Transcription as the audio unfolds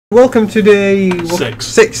Welcome to day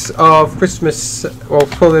 6 of Christmas, well,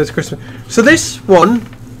 12 days of Christmas. So this one,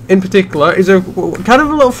 in particular, is a kind of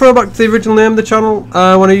a little throwback to the original name of the channel,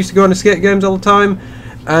 when I used to go on skate games all the time,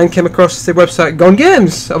 and came across the website Gone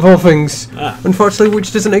Games, of all things. Unfortunately,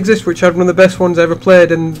 which doesn't exist, which had one of the best ones I ever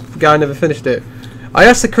played, and the guy never finished it. I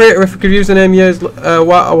asked the creator if I could use the name a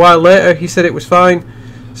while later. He said it was fine.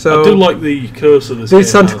 So I do like the cursor this game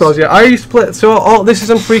Santa Claus, yeah. I used to play, so this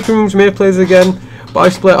is on Freaking Rooms, May plays again. But I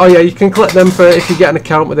split. Oh yeah, you can collect them for if you get an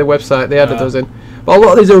account with their website. They added those in. But a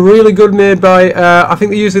lot of these are really good, made by. I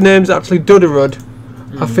think the username's actually Dudarud,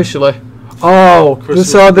 officially. Oh,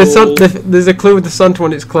 so there's a clue with the Santa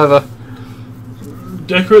one. It's clever.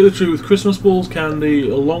 Decorate the tree with Christmas balls, candy,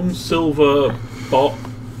 a long silver box.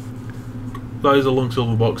 That is a long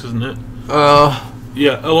silver box, isn't it?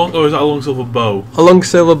 Yeah, or is that a long silver bow? A long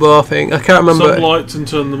silver bow thing. I can't remember. Some lights and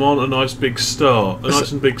turn them on. A nice big star. A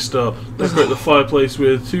nice and big star. Decorate the fireplace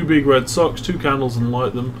with 2 big red socks, 2 candles, and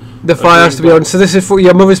light them. The fire has to be on. So this is for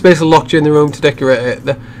your mother's basically locked you in the room to decorate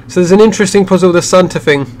it. So there's an interesting puzzle with the Santa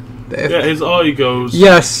thing. Yeah, his eye goes.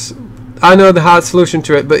 Yes, I know the hard solution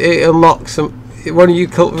to it, but it unlocks some. When you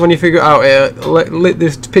figure it out,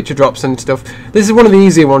 there's picture drops and stuff. This is one of the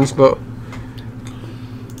easier ones, but.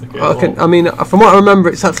 I mean, from what I remember,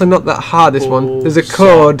 it's actually not that hard, this one. There's a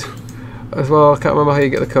code as well. I can't remember how you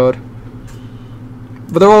get the code.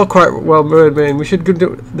 But they're all quite well made. We should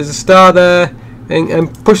do. There's a star there.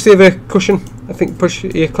 And push the other cushion. I think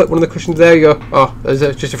you click one of the cushions. There you go. Oh, there's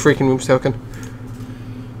just a Freaking Rooms token.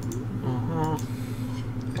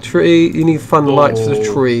 A tree. You need fun lights for the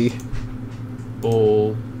tree.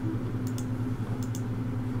 Ball.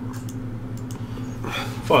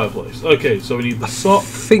 Fireplace. Okay, so we need the sock. I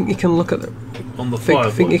think you can look at the fireplace.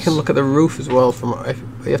 I think you can look at the roof as well.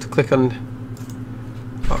 You have to click on.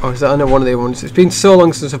 Oh, is that another one of the ones? It's been so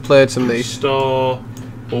long since I've played some of these. Star,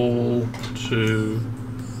 ball, 2,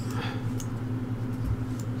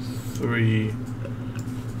 3,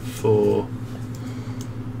 4,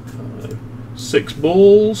 5, 6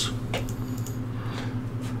 balls.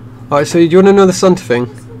 Alright, so do you want to know the Santa thing?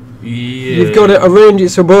 Yeah. You've got to arrange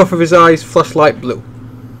it so both of his eyes flash light blue.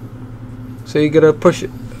 So you got to push it.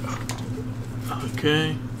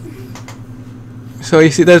 Okay. So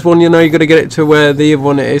you see, there's one. You got to get it to where the other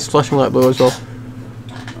one is flashing light blue as well.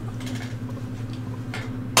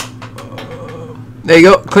 There you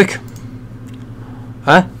go. Click.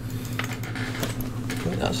 Huh?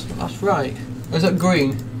 That's right. Or is that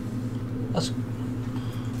green? That's.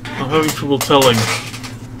 I'm having trouble telling.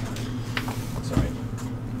 Sorry.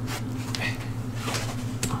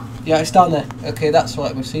 Yeah, it's down there. Okay, that's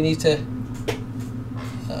right. So you need to.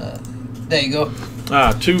 There you go.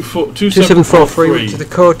 2743, which is the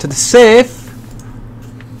code to the safe.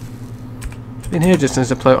 It's been here just since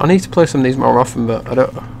I play. I need to play some of these more often, but I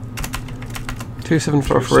don't.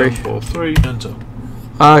 2743. 2743. Enter.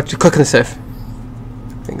 Just click on the safe. I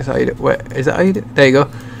think that's how you do it. Wait, is that how you do it? There you go.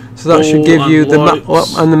 So that should give you the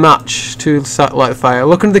match to light the fire.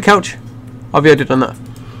 Look under the couch. Have you already done that?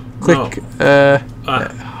 Click. There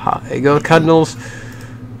you go. Candles.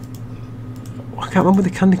 I can't remember the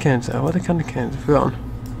candy canes are. What are the candy canes? I've forgotten.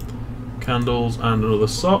 Candles and another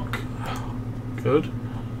sock. Good.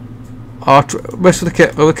 Oh, rest of the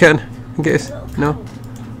kit. Oh, the kitten. Get this. No.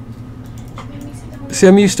 See,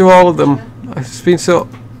 I'm used to all of them. It's been so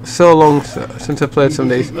long since I played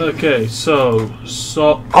some of these. Okay, so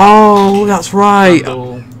sock. Oh, that's right.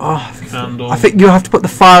 Candle, I think you have to put the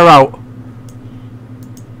fire out.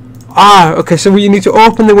 Okay. So you need to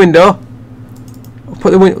open the window.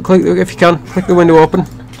 Put the click if you can. Click the window open.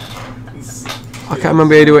 I can't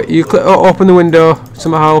remember how you do it. You click open the window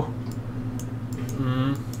somehow.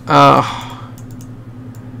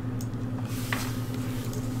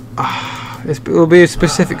 It will be a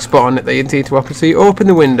specific spot on it that you need to open. So you open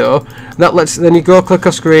the window. Then you go click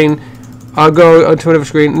a screen. I'll go onto another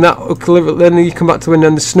screen. And then you come back to the window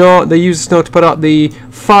and the snow. They use the snow to put out the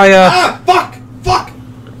fire. Fuck!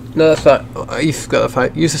 No, that's fine. You forgot that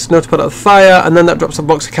fight. Use the snow to put out the fire, and then that drops a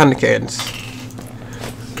box of candy canes.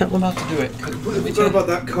 Can't remember how to do it. What about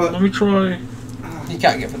that cut? Let me try. You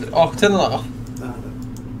can't get the. Oh, turn the light off.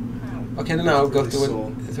 Okay, then I'll go to the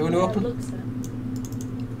window. Is the window open?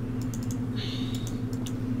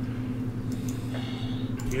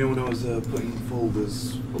 You know, when I was putting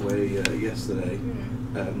folders away yesterday,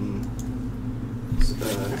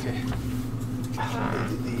 Okay.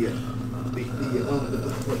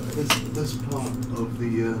 This part of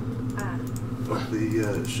the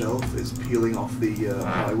shelf is peeling off the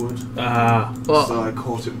plywood. So I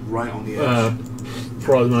caught it right on the edge.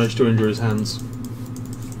 Fry's managed to injure his hands.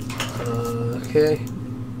 Okay.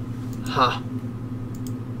 Ha.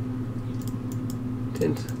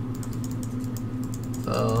 Tinsel.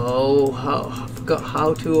 Oh, I forgot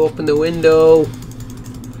how to open the window.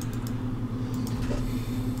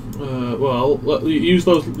 Well, use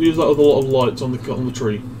that with a lot of lights on the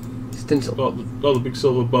tree. It's tinsel. The big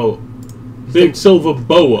silver boa. Big silver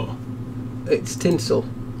boa. It's tinsel.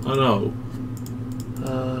 I know.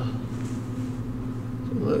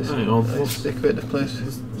 Hang on. Let's decorate the place.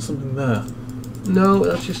 There's something there. No,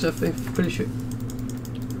 that's just a thing. Pretty sure.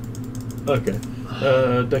 Okay.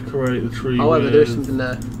 Decorate the tree. However, there is something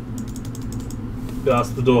there. Yeah, that's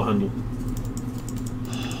the door handle.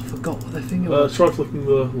 I forgot what the thing was. Try flicking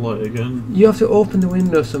the light again. You have to open the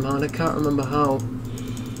window somehow, and I can't remember how.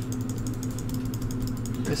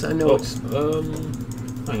 Yes, I know it's.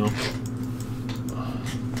 Hang on.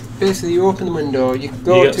 Basically, you open the window, you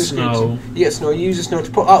go to snow. You get snow, you use the snow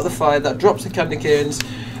to put out the fire, that drops the candy canes,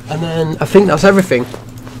 and then I think that's everything.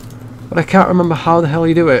 But I can't remember how the hell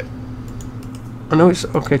you do it. I know it's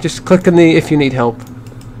okay, just click on the if you need help.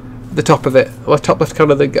 The top of it, or top left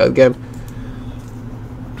corner of the game.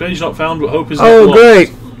 Strange not found, but hope is not Oh, lost.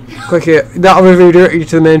 great! Click here. That'll redirect you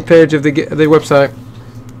to the main page of the website.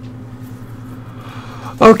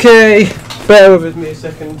 Okay, bear with me a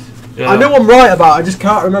second. Yeah. I know I'm right about it, I just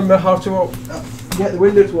can't remember how to get the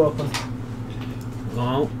window to open.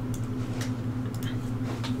 Well.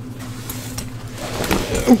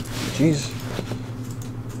 Jeez.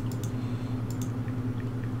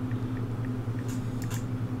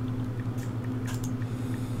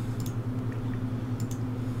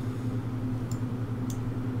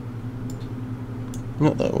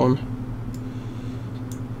 Not that one.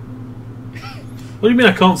 What do you mean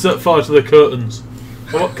I can't set fire to the curtains?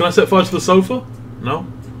 What? Can I set fire to the sofa? No.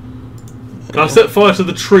 Can I set fire to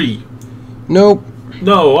the tree? Nope.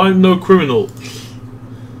 No, I'm no criminal.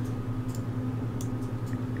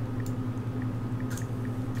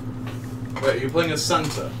 Wait, are you playing as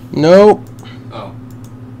Santa? Nope. Oh.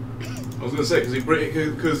 I was going to say,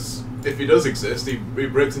 because if he does exist, he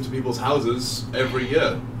breaks into people's houses every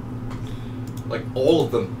year. Like, all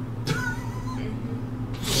of them.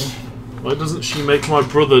 Why doesn't she make my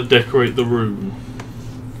brother decorate the room?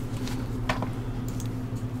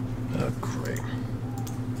 Oh, great.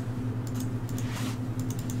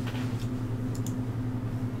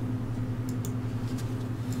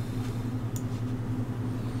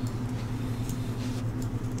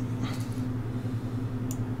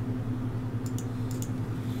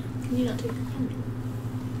 Can you not take the candle?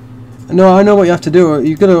 No, I know what you have to do.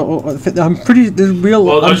 You've got to. I'm pretty. There's real.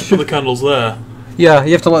 Well, I just put the candles there. Yeah,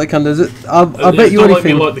 you have to light the candles. I bet you don't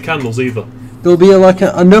anything. let me light the candles either. There'll be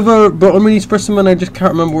another button we need to press them, and I just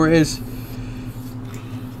can't remember where it is.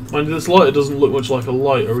 Mind you, this lighter doesn't look much like a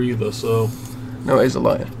lighter either, so. No, it is a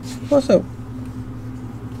lighter. What's up?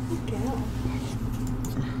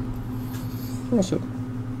 What's up?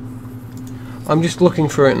 I'm just looking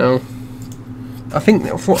for it now. I think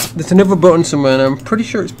there's another button somewhere, and I'm pretty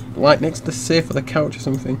sure it's like next to the safe or the couch or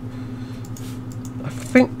something. I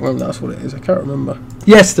think, well, that's what it is. I can't remember.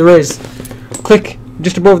 Yes, there is. Click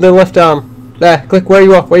just above the left arm. There. Click where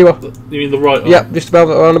you are. Where you are. You mean the right arm? Yep, just above,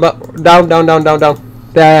 around about, down.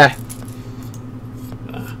 There.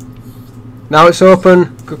 Now it's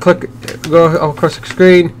open. Go across the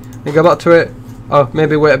screen, and go back to it. Oh,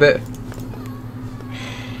 maybe wait a bit.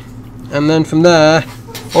 And then from there,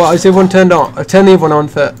 oh, is the one turned on? Turn the other one on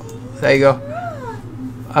for. There you go.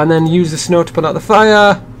 And then use the snow to put out the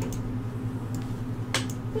fire.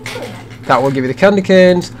 That will give you the candy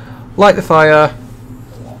canes. Light the fire.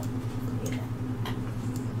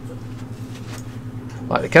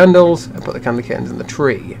 Light the candles and put the candy canes in the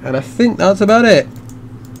tree. And I think that's about it.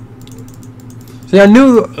 See, I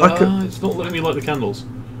knew I could. It's not letting me light the candles.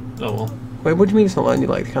 Oh well. Wait, what do you mean it's not letting you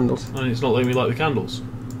light the candles? And it's not letting me light the candles.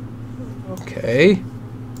 Okay.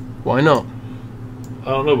 Why not?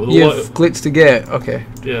 I don't know, but the You've light. glitched the gate. Okay.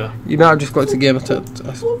 Yeah. You might have just glitched the game a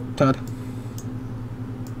tad.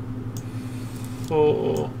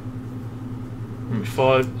 4,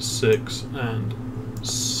 5, 6, and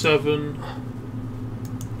 7.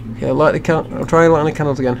 Yeah, light the candle. I'll try lighting the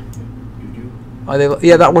candles again. Are they?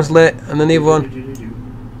 Yeah, that one's lit, and then the other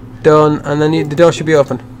one done, and then the door should be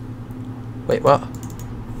open. Wait, what?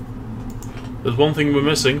 There's one thing we're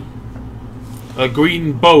missing. A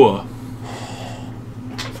green boa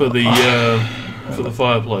for the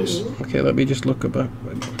fireplace. Okay, let me just look back.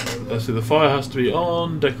 Let's see. The fire has to be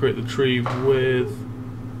on. Decorate the tree with.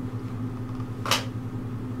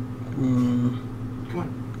 Come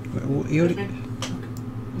on. You already,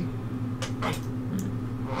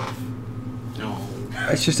 No.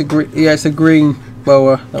 it's just a green. Yeah, it's a green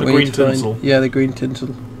boa. That The we green need to find. tinsel. Yeah, the green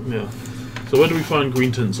tinsel. Yeah. So where do we find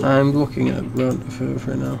green tinsel? I'm looking at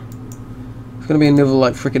for now. It's gonna be another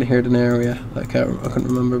like freaking hidden area that I couldn't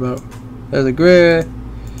remember about. There's a grey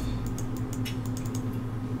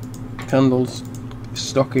candles,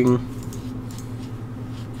 stocking.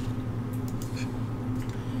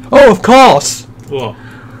 Oh, of course! What?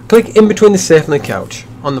 Click in between the safe and the couch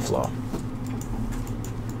on the floor.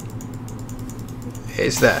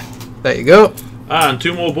 It's there. There you go. Ah, and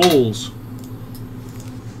 2 more balls.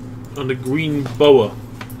 And a green boa.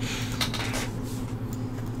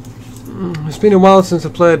 It's been a while since I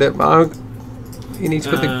played it, but you need to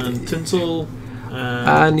put the tinsel.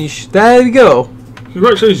 And there you go.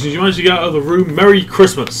 Congratulations, you managed to get out of the room. Merry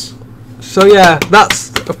Christmas. So yeah, that's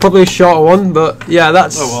probably a shorter one, but yeah,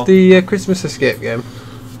 that's the Christmas escape game.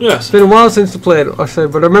 Yes. It's been a while since I played it, I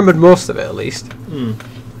said, but I remembered most of it at least. Hmm.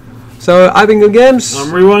 So I've been Good Games.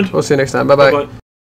 I'm Rewind. We'll see you next time. Bye bye. Bye-bye.